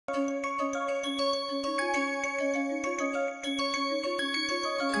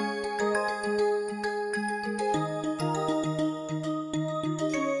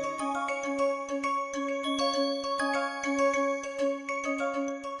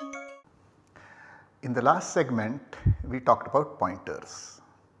In the last segment we talked about pointers.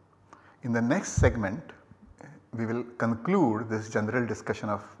 In the next segment we will conclude this general discussion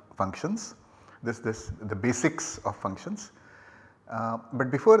of functions, the basics of functions. But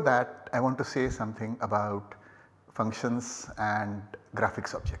before that I want to say something about functions and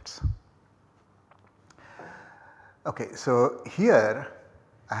graphics objects. Okay, so here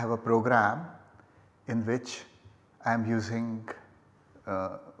I have a program in which I am using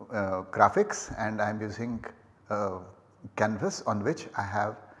graphics and I am using canvas on which I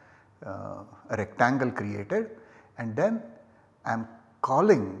have a rectangle created, and then I am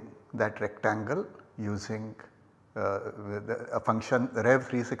calling that rectangle using a function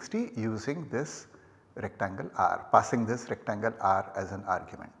rev360 using this rectangle R, passing this rectangle R as an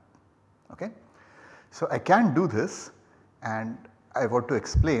argument. Okay. So I can do this and I want to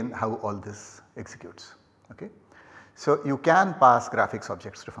explain how all this executes. Okay. So you can pass graphics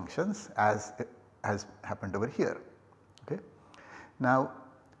objects to functions as has happened over here. Okay. Now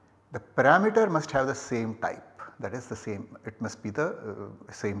the parameter must have the same type, that is the same, it must be the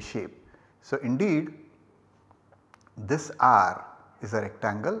same shape. So indeed this R is a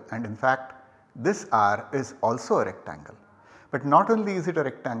rectangle, and in fact this R is also a rectangle. But not only is it a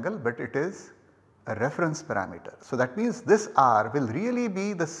rectangle, but it is a reference parameter. So that means this R will really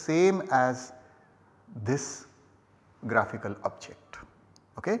be the same as this graphical object.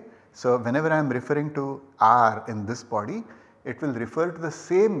 Okay. So whenever I am referring to R in this body, it will refer to the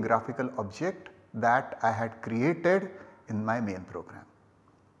same graphical object that I had created in my main program.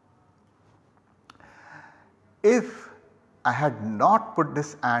 If I had not put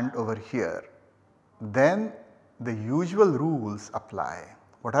this AND over here, then the usual rules apply.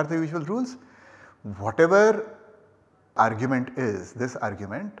 What are the usual rules? Whatever argument is this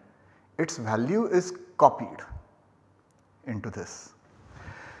argument, its value is copied into this.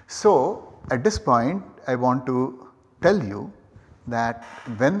 So at this point I want to tell you that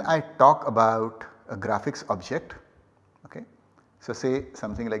when I talk about a graphics object, okay, so say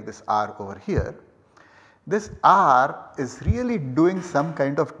something like this R over here, this R is really doing some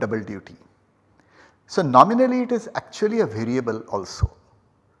kind of double duty. So nominally it is actually a variable also.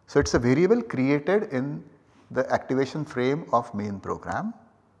 So it is a variable created in the activation frame of main program,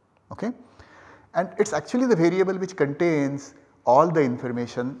 okay, and it is actually the variable which contains all the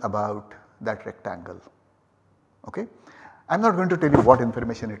information about that rectangle. Okay. I am not going to tell you what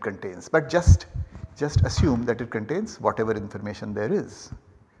information it contains, but just assume that it contains whatever information there is.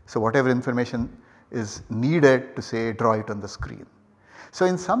 So whatever information is needed to say draw it on the screen. So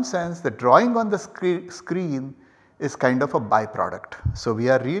in some sense the drawing on the screen is kind of a byproduct. So we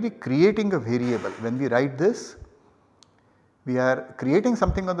are really creating a variable. When we write this, we are creating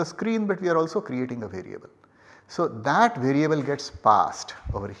something on the screen, but we are also creating a variable. So that variable gets passed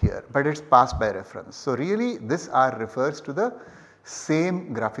over here, but it is passed by reference. So really this R refers to the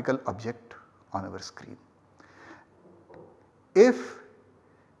same graphical object on our screen. If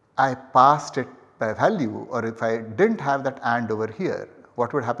I passed it by value, or if I did not have that AND over here,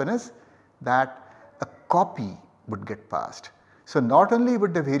 what would happen is that a copy would get passed. So not only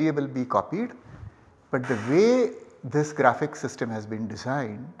would the variable be copied, but the way this graphic system has been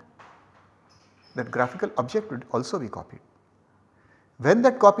designed, that graphical object would also be copied. When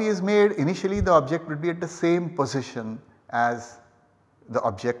that copy is made, initially the object would be at the same position as the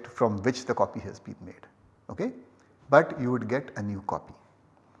object from which the copy has been made, okay, but you would get a new copy.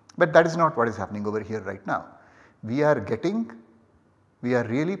 But that is not what is happening over here right now. We are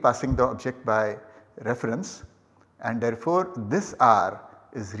really passing the object by reference, and therefore this R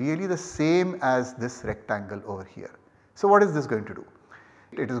is really the same as this rectangle over here. So what is this going to do?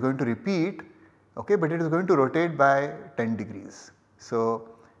 It is going to repeat, okay, but it is going to rotate by 10 degrees. So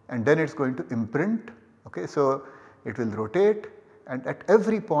and then it is going to imprint, okay, so it will rotate and at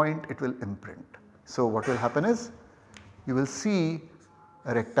every point it will imprint. So what will happen is you will see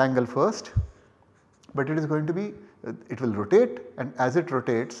a rectangle first, but it is going to be, it will rotate, and as it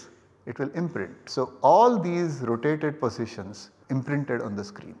rotates it will imprint. So all these rotated positions imprinted on the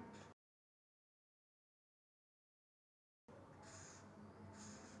screen.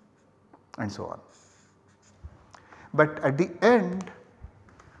 And so on. But at the end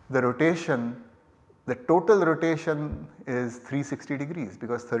the rotation, the total rotation is 360 degrees,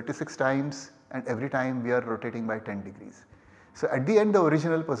 because 36 times and every time we are rotating by 10 degrees. So at the end the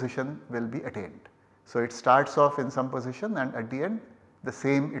original position will be attained. So it starts off in some position and at the end the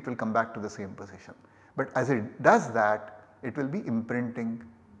same, it will come back to the same position. But as it does that, it will be imprinting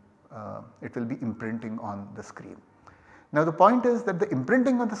on the screen. Now the point is that the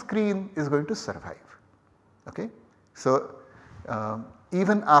imprinting on the screen is going to survive, okay. So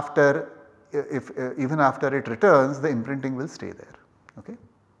even after if even after it returns, the imprinting will stay there. Okay.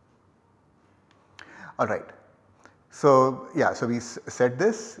 Alright. So yeah, so we said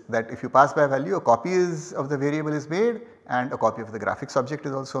this, that if you pass by value, a copy of the variable is made and a copy of the graphics object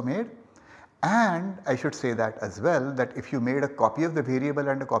is also made. And I should say that as well, that if you made a copy of the variable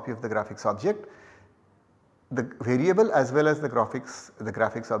and a copy of the graphics object, the variable as well as the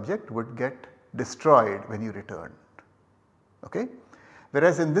graphics object would get destroyed when you returned. Okay.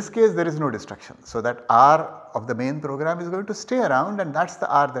 Whereas in this case there is no destruction. So that R of the main program is going to stay around, and that is the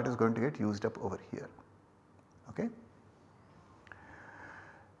R that is going to get used up over here. Okay.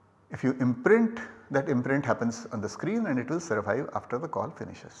 If you imprint, that imprint happens on the screen and it will survive after the call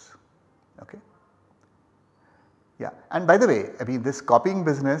finishes. Okay. Yeah, and by the way, I mean this copying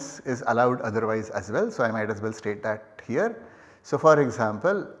business is allowed otherwise as well, so I might as well state that here. So for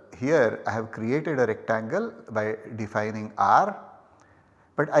example, here I have created a rectangle by defining R,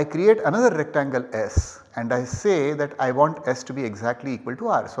 but I create another rectangle S and I say that I want S to be exactly equal to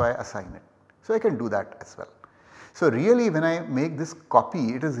R, so I assign it. So I can do that as well. So really when I make this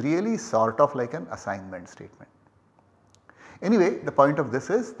copy, it is really sort of like an assignment statement. Anyway, the point of this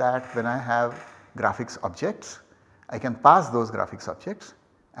is that when I have graphics objects, I can pass those graphics objects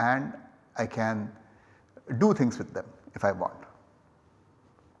and I can do things with them if I want.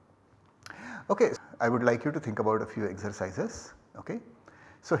 Okay, I would like you to think about a few exercises. Okay.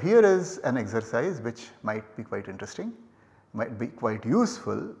 So here is an exercise which might be quite interesting, might be quite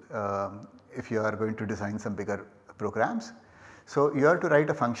useful if you are going to design some bigger programs. So you are to write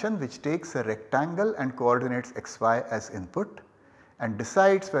a function which takes a rectangle and coordinates xy as input and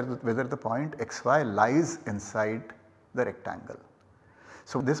decides whether the point xy lies inside the rectangle.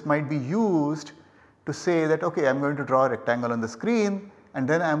 So this might be used to say that okay, I am going to draw a rectangle on the screen and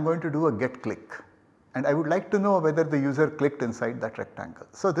then I am going to do a get click, and I would like to know whether the user clicked inside that rectangle.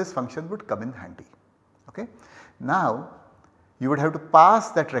 So this function would come in handy. Okay. Now you would have to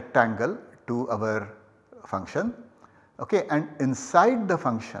pass that rectangle to our function, okay, and inside the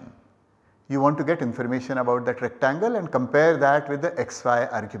function you want to get information about that rectangle and compare that with the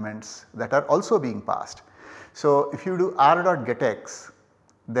xy arguments that are also being passed. So if you do r.getX,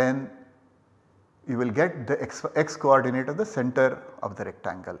 then you will get the x coordinate of the center of the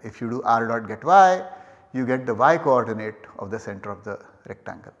rectangle. If you do r.getY, you get the y coordinate of the center of the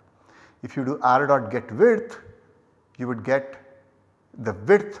rectangle. If you do r.getWidth, you would get the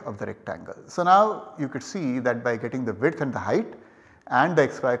width of the rectangle. So now you could see that by getting the width and the height and the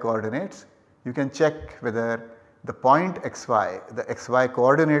xy coordinates, you can check whether the point xy, the xy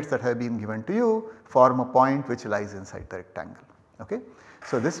coordinates that have been given to you form a point which lies inside the rectangle. Okay.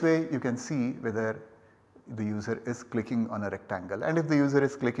 So this way you can see whether the user is clicking on a rectangle, and if the user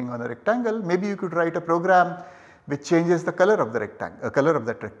is clicking on a rectangle, maybe you could write a program which changes the color of the rectangle, color of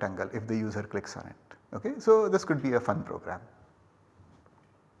that rectangle if the user clicks on it. Okay. So this could be a fun program.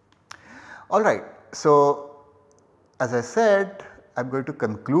 Alright, so as I said, I am going to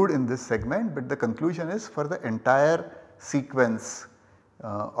conclude in this segment, but the conclusion is for the entire sequence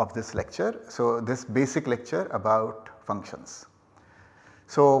of this lecture. So this basic lecture about functions.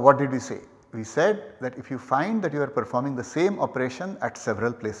 So what did we say? We said that if you find that you are performing the same operation at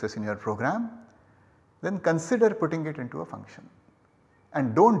several places in your program, then consider putting it into a function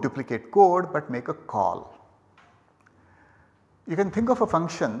and do not duplicate code but make a call. You can think of a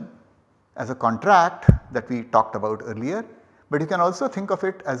function as a contract that we talked about earlier, but you can also think of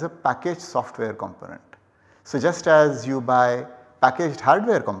it as a packaged software component. So just as you buy packaged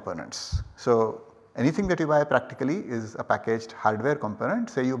hardware components, so anything that you buy practically is a packaged hardware component.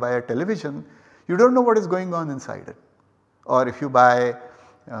 Say you buy a television, you do not know what is going on inside it, or if you buy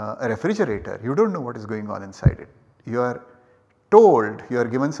a refrigerator, you do not know what is going on inside it. You are told, you are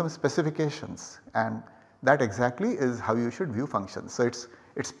given some specifications, and that exactly is how you should view functions. So it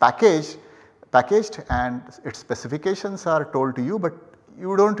is packaged and its specifications are told to you, but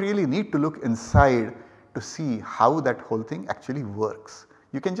you do not really need to look inside to see how that whole thing actually works.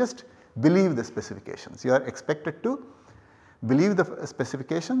 You can just believe the specifications. You are expected to believe the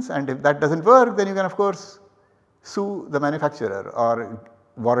specifications, and if that does not work, then you can of course sue the manufacturer, or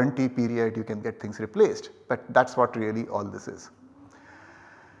warranty period you can get things replaced, but that is what really all this is.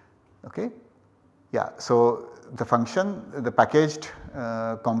 Okay. Yeah, so the function, the packaged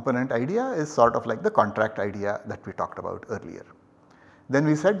component idea is sort of like the contract idea that we talked about earlier. Then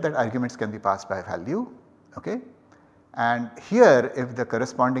we said that arguments can be passed by value, okay. And here if the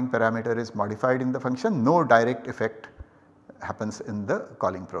corresponding parameter is modified in the function, no direct effect happens in the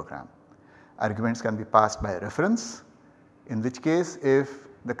calling program. Arguments can be passed by reference, in which case if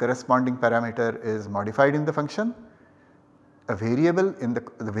the corresponding parameter is modified in the function, a variable in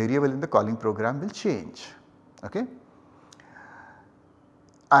the variable in the calling program will change. Okay.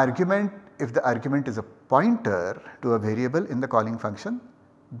 Argument, if the argument is a pointer to a variable in the calling function,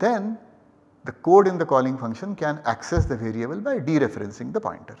 then the code in the calling function can access the variable by dereferencing the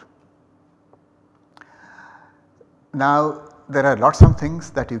pointer. Now there are lots of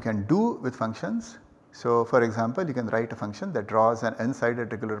things that you can do with functions. So for example, you can write a function that draws an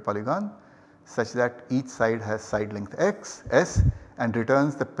n-sided regular polygon such that each side has side length x, s, and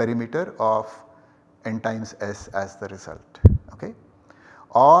returns the perimeter of n times s as the result. Okay.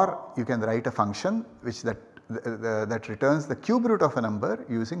 Or you can write a function which that returns the cube root of a number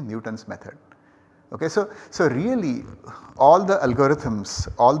using Newton's method. Okay. So really all the algorithms,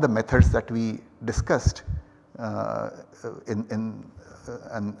 all the methods that we discussed in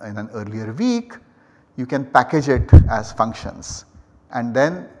an earlier week, you can package it as functions, and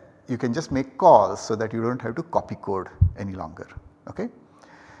then you can just make calls so that you do not have to copy code any longer. Okay.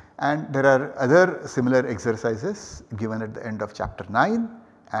 And there are other similar exercises given at the end of chapter 9,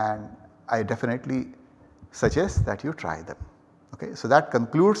 and I definitely suggest that you try them. Okay. So that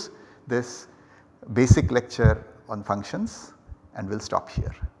concludes this basic lecture on functions, and we will stop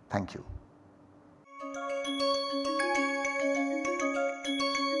here. Thank you.